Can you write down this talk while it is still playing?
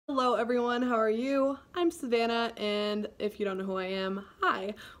Hello everyone, how are you? I'm Savannah, and if you don't know who I am,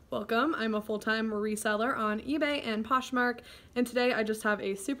 hi. Welcome. I'm a full-time reseller on eBay and Poshmark, and today I just have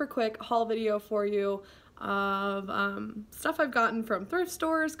a super quick haul video for you of stuff I've gotten from thrift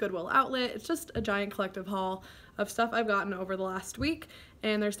stores, Goodwill outlet. It's just a giant collective haul of stuff I've gotten over the last week,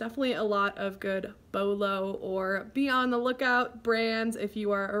 and there's definitely a lot of good BOLO or be on the lookout brands if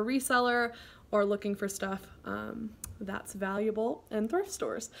you are a reseller or looking for stuff that's valuable in thrift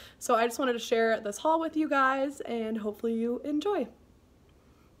stores. So I just wanted to share this haul with you guys and hopefully you enjoy.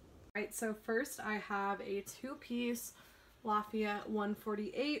 Alright, so first I have a two-piece Lafayette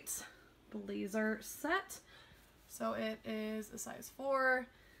 148 blazer set. So it is a size 4,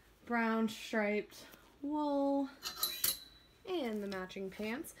 brown striped wool, and the matching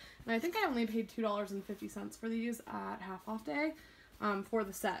pants. And I think I only paid $2.50 for these at half off day for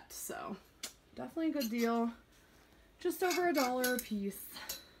the set, so definitely a good deal. Just over $1 a piece.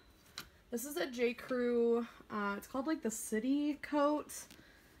 This is a J. Crew. It's called like the City Coat.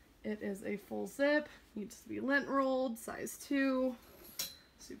 It is a full zip. Needs to be lint rolled, size 2.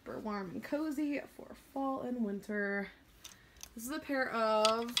 Super warm and cozy for fall and winter. This is a pair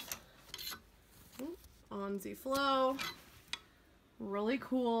of Onzy Flow. Really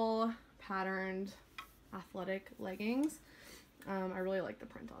cool patterned athletic leggings. I really like the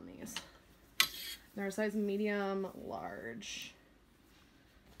print on these. They're a size medium large.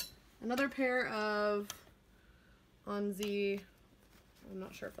 Another pair of Onzy, I'm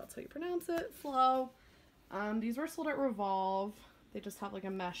not sure if that's how you pronounce it, Flow. These were sold at Revolve. They just have like a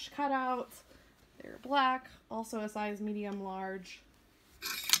mesh cutout. They're black, also a size medium large.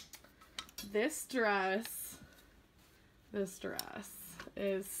 This dress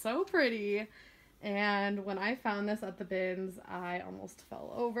is so pretty, and when I found this at the bins, I almost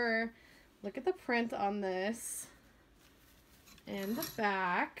fell over. Look at the print on this and the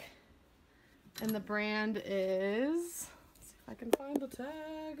back. And the brand is, let's see if I can find the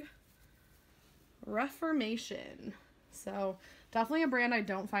tag, Reformation. So definitely a brand I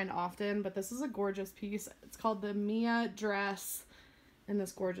don't find often, but this is a gorgeous piece. It's called the Mia dress in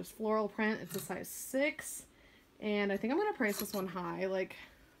this gorgeous floral print. It's a size 6. And I think I'm going to price this one high, like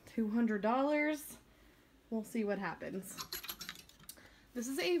 $200. We'll see what happens. This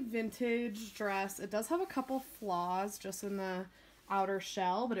is a vintage dress. It does have a couple flaws just in the outer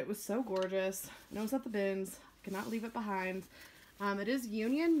shell, but it was so gorgeous. And it was at the bins. I could not leave it behind. It is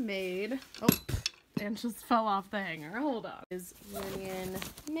union made. Oh, and just fell off the hanger. Hold on. It is union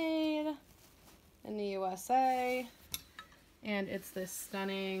made in the USA. And it's this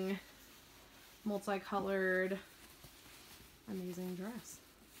stunning, multicolored, amazing dress.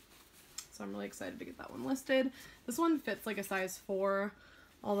 So I'm really excited to get that one listed. This one fits like a size 4,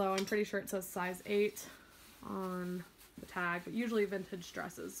 although I'm pretty sure it says size 8 on the tag, but usually vintage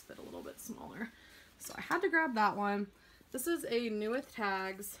dresses fit a little bit smaller. So I had to grab that one. This is a new with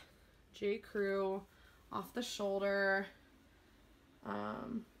tags, J. Crew, off the shoulder,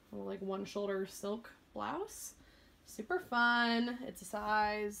 like one shoulder silk blouse. Super fun. It's a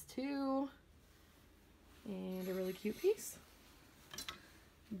size 2 and a really cute piece.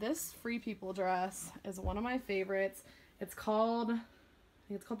 This Free People dress is one of my favorites. It's called, I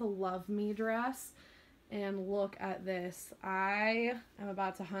think it's called the Love Me dress. And look at this. I am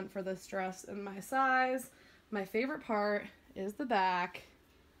about to hunt for this dress in my size. My favorite part is the back.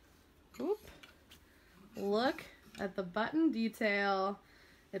 Oop. Look at the button detail.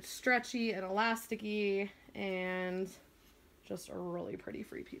 It's stretchy and elasticy and just a really pretty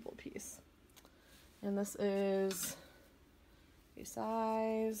Free People piece. And this is a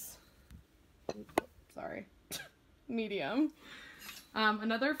size, sorry, medium.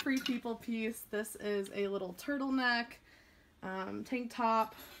 Another Free People piece. This is a little turtleneck tank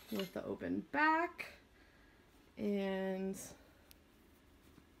top with the open back, and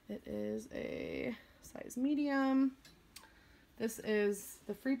it is a size medium. This is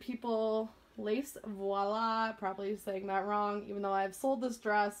the Free People lace voila, probably saying that wrong, even though I've sold this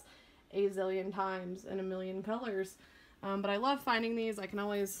dress a zillion times in a million colors. But I love finding these. I can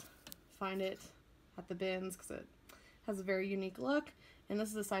always find it at the bins because it has a very unique look. And this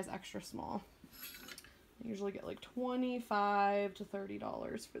is a size extra small. I usually get like $25 to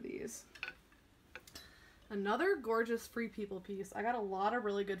 $30 for these. Another gorgeous Free People piece. I got a lot of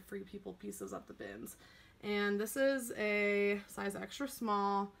really good Free People pieces at the bins. And this is a size extra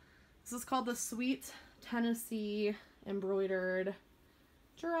small. This is called the Sweet Tennessee embroidered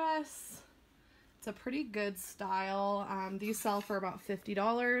dress. It's a pretty good style. These sell for about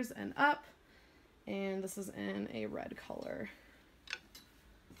 $50 and up, and this is in a red color.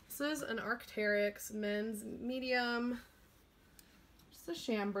 This is an Arc'teryx men's medium. Just a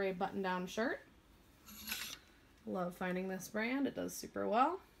chambray button-down shirt. Love finding this brand. It does super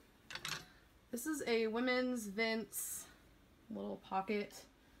well. This is a women's Vince little pocket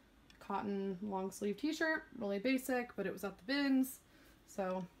cotton long sleeve t-shirt. Really basic, but it was at the bins.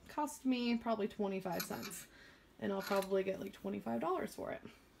 So cost me probably 25 cents. And I'll probably get like $25 for it.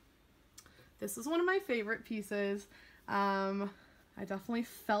 This is one of my favorite pieces. I definitely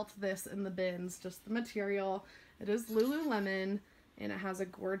felt this in the bins, just the material. It is Lululemon, and it has a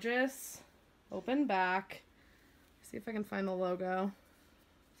gorgeous open back. See if I can find the logo.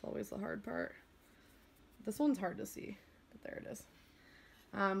 It's always the hard part. This one's hard to see, but there it is.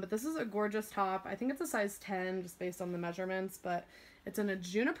 But this is a gorgeous top. I think it's a size 10 just based on the measurements, but it's in a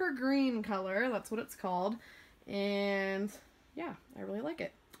juniper green color. That's what it's called. And yeah, I really like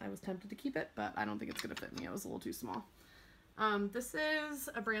it. I was tempted to keep it, but I don't think it's going to fit me. It was a little too small. This is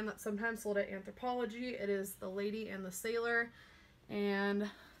a brand that's sometimes sold at Anthropologie. It is the Lady and the Sailor. And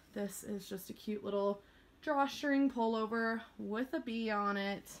this is just a cute little drawstring pullover with a bee on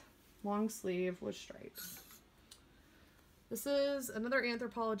it. Long sleeve with stripes. This is another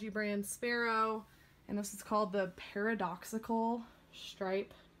Anthropologie brand, Sparrow. And this is called the Paradoxical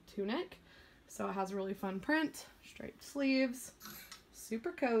Stripe Tunic. So it has a really fun print, striped sleeves,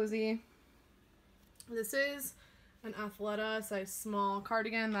 super cozy. This is an Athleta size small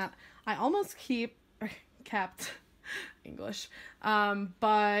cardigan that I almost kept English,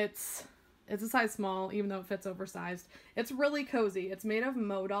 but it's a size small even though it fits oversized. It's really cozy. It's made of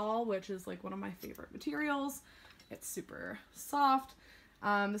modal, which is like one of my favorite materials. It's super soft.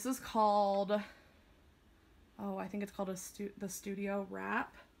 This is called, I think it's called the Studio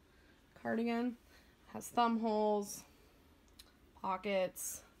Wrap cardigan. Has thumb holes,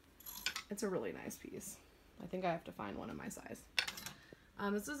 pockets. It's a really nice piece. I think I have to find one in my size.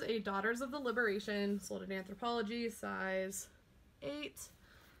 This is a Daughters of the Liberation, sold at Anthropologie, size 8.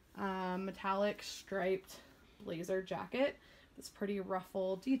 Metallic striped blazer jacket. This pretty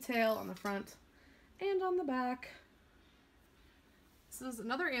ruffle detail on the front and on the back. This is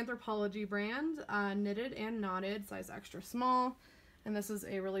another Anthropologie brand, knitted and knotted, size extra small. And this is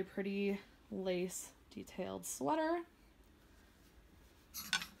a really pretty lace detailed sweater.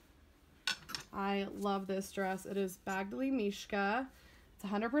 I love this dress. It is Bagley Mishka.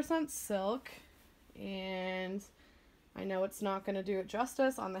 It's 100% silk, and I know it's not going to do it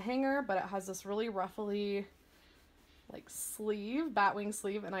justice on the hanger, but it has this really ruffly like sleeve, batwing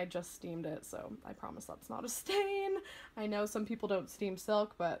sleeve, and I just steamed it, so I promise that's not a stain. I know some people don't steam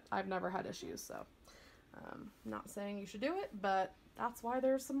silk, but I've never had issues, so not saying you should do it, but that's why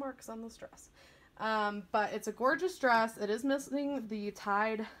there's some marks on this dress. But it's a gorgeous dress. It is missing the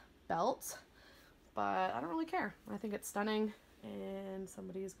tied belt, but I don't really care. I think it's stunning, and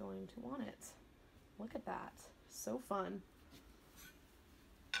somebody's going to want it. Look at that. So fun.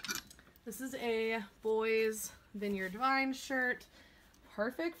 This is a boys Vineyard Vine shirt.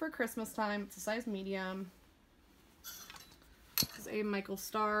 Perfect for Christmas time. It's a size medium. This is a Michael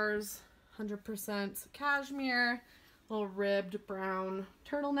Stars 100% cashmere, little ribbed brown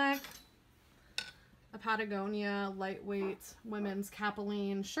turtleneck. A Patagonia lightweight women's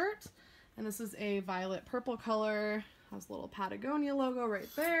Capeline shirt. And this is a violet purple color. Has a little Patagonia logo right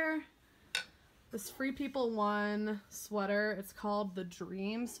there. This Free People One sweater. It's called the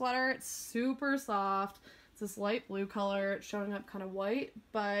Dream sweater. It's super soft. It's this light blue color. It's showing up kind of white,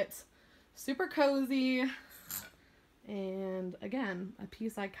 but super cozy. And again, a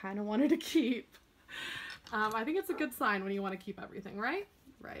piece I kind of wanted to keep. I think it's a good sign when you want to keep everything, right?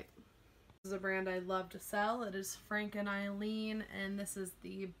 Right. This is a brand I love to sell. It is Frank and Eileen, and this is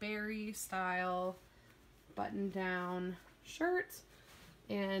the Berry style button-down shirt.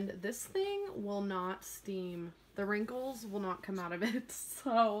 And this thing will not steam. The wrinkles will not come out of it,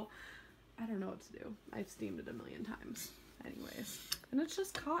 so I don't know what to do. I've steamed it a million times. Anyways, and it's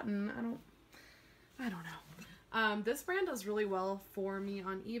just cotton. I don't know. This brand does really well for me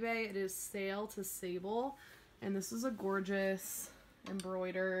on eBay. It is Sail to Sable, and this is a gorgeous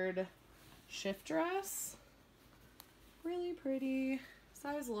embroidered shift dress. Really pretty.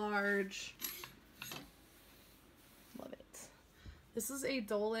 Size large. Love it. This is a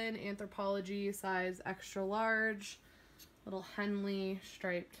Dolan Anthropologie size extra large. Little Henley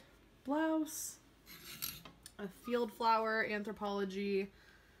striped blouse. A Field Flower Anthropologie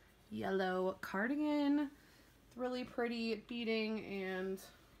yellow cardigan. It's really pretty beading and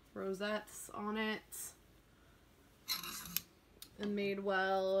rosettes on it. And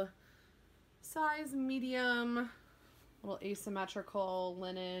Madewell size medium, little asymmetrical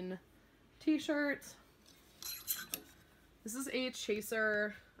linen t-shirt. This is a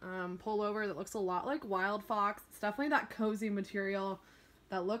Chaser pullover that looks a lot like Wild Fox. It's definitely that cozy material,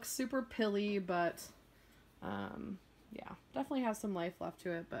 that looks super pilly, but yeah, definitely has some life left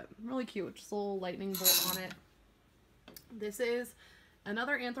to it, but really cute. Just a little lightning bolt on it. This is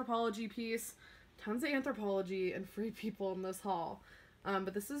another Anthropologie piece. Tons of Anthropologie and Free People in this haul.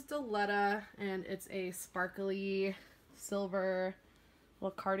 But this is Diletta, and it's a sparkly silver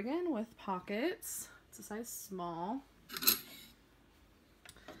little cardigan with pockets. It's a size small.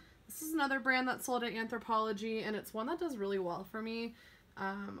 This is another brand that sold at Anthropologie, and it's one that does really well for me.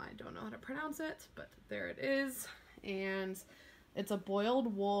 I don't know how to pronounce it, but there it is. And it's a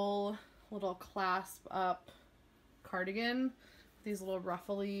boiled wool little clasp up cardigan. These little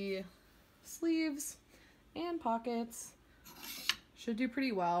ruffly sleeves and pockets. Should do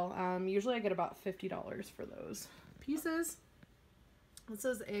pretty well. Usually I get about $50 for those pieces. This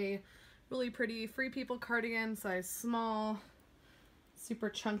is a really pretty Free People cardigan, size small, super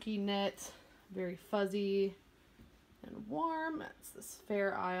chunky knit, very fuzzy and warm. It's this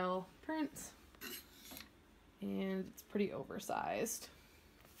Fair Isle print, and it's pretty oversized.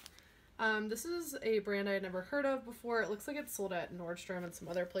 This is a brand I had never heard of before. It looks like it's sold at Nordstrom and some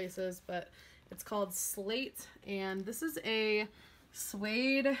other places, but it's called Slate, and this is a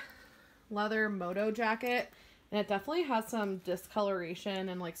suede leather moto jacket, and it definitely has some discoloration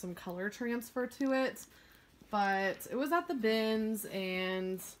and like some color transfer to it, but it was at the bins,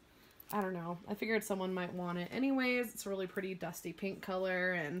 and I don't know, I figured someone might want it anyways. It's a really pretty dusty pink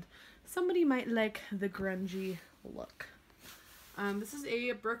color, and somebody might like the grungy look. This is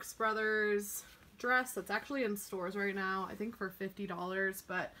a Brooks Brothers dress that's actually in stores right now, I think for $50,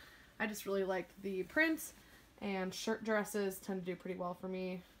 but I just really liked the print, and shirt dresses tend to do pretty well for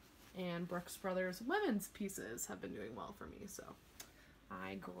me, and Brooks Brothers women's pieces have been doing well for me, so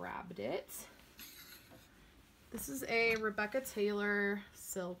I grabbed it. This is a Rebecca Taylor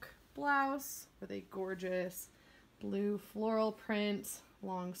silk blouse with a gorgeous blue floral print,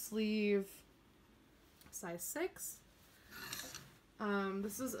 long sleeve, size 6.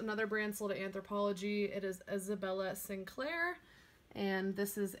 This is another brand sold at Anthropologie. It is Isabella Sinclair, and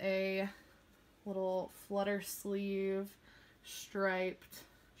this is a little flutter sleeve striped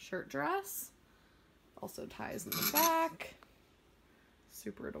shirt dress. Also ties in the back.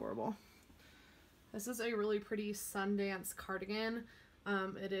 Super adorable. This is a really pretty Sundance cardigan.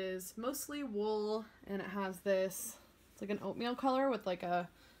 It is mostly wool, and it has this, it's like an oatmeal color with like a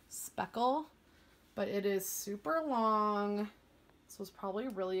speckle, but it is super long. This was probably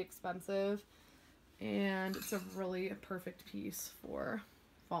really expensive, and it's a really perfect piece for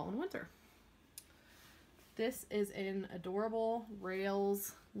fall and winter. This is an adorable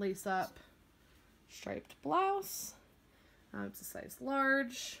rails lace-up striped blouse. It's a size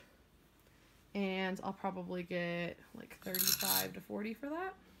large, and I'll probably get like $35 to $40 for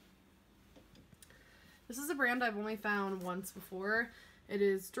that. This is a brand I've only found once before. It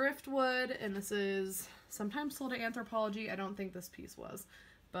is Driftwood, and this is sometimes sold at Anthropologie. I don't think this piece was,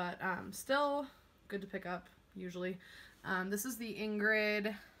 but still good to pick up usually. This is the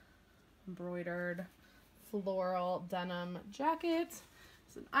Ingrid embroidered floral denim jacket.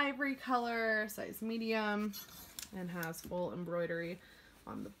 It's an ivory color, size medium, and has full embroidery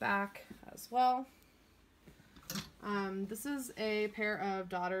on the back as well. This is a pair of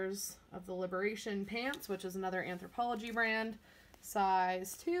Daughters of the Liberation pants, which is another Anthropologie brand,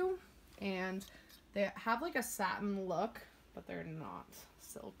 size 2, and they have like a satin look, but they're not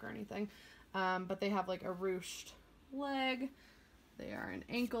silk or anything. But they have like a ruched leg. They are an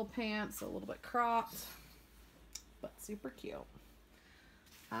ankle pants, so a little bit cropped, but super cute.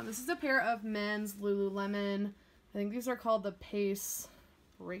 This is a pair of men's Lululemon. I think these are called the Pace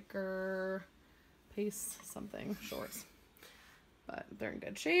Breaker, Pace something shorts, but they're in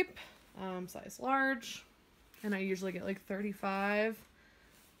good shape. Size large, and I usually get like $35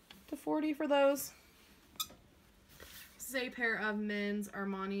 to $40 for those. This is a pair of men's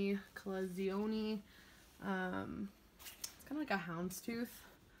Armani Collezioni. It's kind of like a houndstooth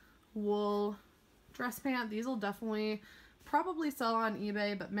wool dress pant. These will definitely probably sell on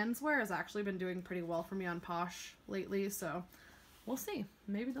eBay, but menswear has actually been doing pretty well for me on Posh lately, so we'll see.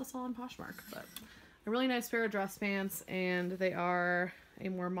 Maybe they'll sell on Poshmark, but a really nice pair of dress pants, and they are a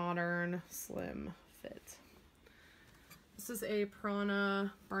more modern, slim fit. This is a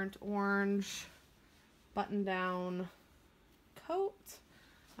Prana burnt orange button-down coat.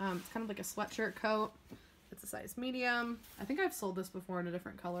 It's kind of like a sweatshirt coat. It's a size medium. I think I've sold this before in a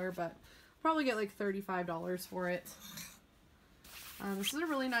different color, but I'll probably get like $35 for it. This is a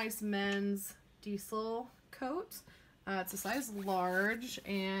really nice men's diesel coat. It's a size large,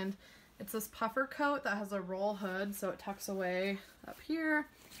 and it's this puffer coat that has a roll hood, so it tucks away up here,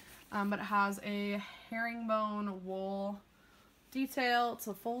 but it has a herringbone wool detail. It's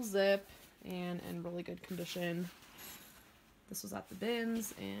a full zip and in really good condition. This was at the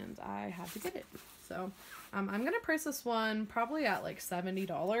bins and I had to get it. So I'm going to price this one probably at like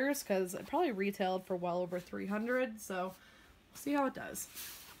 $70 because it probably retailed for well over $300. So we'll see how it does.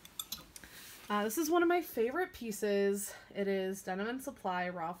 This is one of my favorite pieces. It is Denim & Supply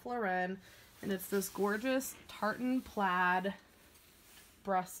Ralph Lauren, and it's this gorgeous tartan plaid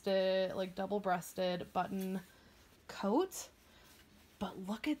breasted, like double breasted button coat. But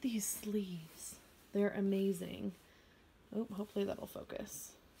look at these sleeves. They're amazing. Oh, hopefully that'll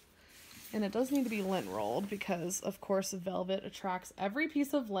focus. And it does need to be lint rolled because, of course, velvet attracts every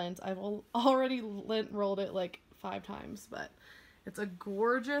piece of lint. I've already lint rolled it like 5 times, but it's a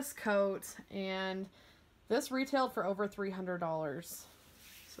gorgeous coat, and this retailed for over $300.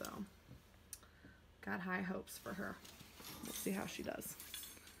 So, got high hopes for her. We'll see how she does.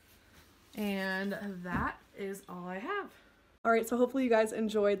 And that is all I have. All right, so hopefully you guys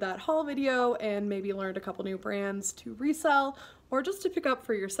enjoyed that haul video and maybe learned a couple new brands to resell or just to pick up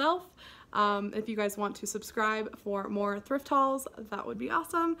for yourself. If you guys want to subscribe for more thrift hauls, that would be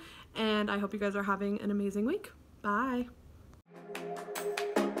awesome. And I hope you guys are having an amazing week. Bye.